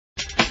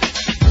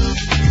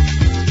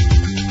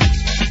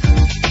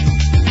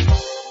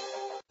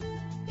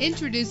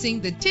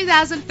Introducing the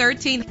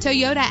 2013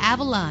 Toyota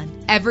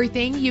Avalon.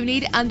 Everything you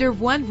need under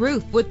one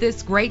roof with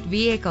this great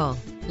vehicle.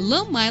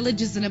 Low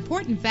mileage is an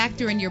important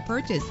factor in your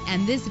purchase,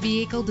 and this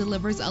vehicle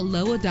delivers a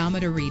low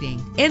odometer reading.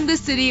 In the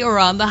city or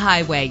on the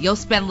highway, you'll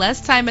spend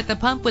less time at the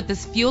pump with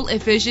this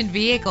fuel-efficient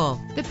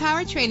vehicle. The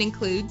powertrain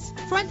includes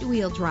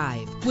front-wheel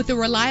drive with a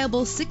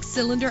reliable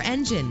 6-cylinder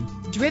engine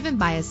driven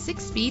by a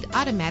 6-speed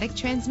automatic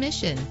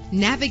transmission.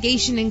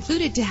 Navigation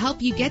included to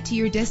help you get to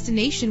your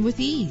destination with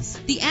ease.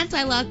 The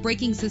anti-lock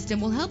braking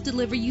system will help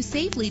deliver you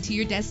safely to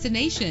your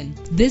destination.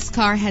 This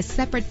car has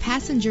separate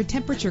passenger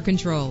temperature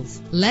controls.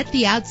 Let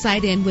the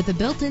outside in with a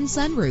built-in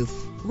sunroof.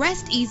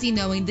 Rest easy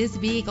knowing this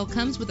vehicle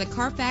comes with a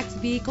Carfax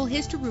Vehicle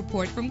History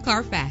Report from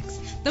Carfax,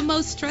 the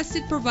most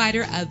trusted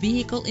provider of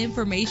vehicle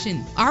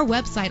information. Our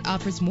website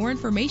offers more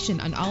information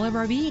on all of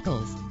our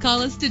vehicles.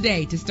 Call us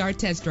today to start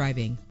test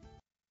driving.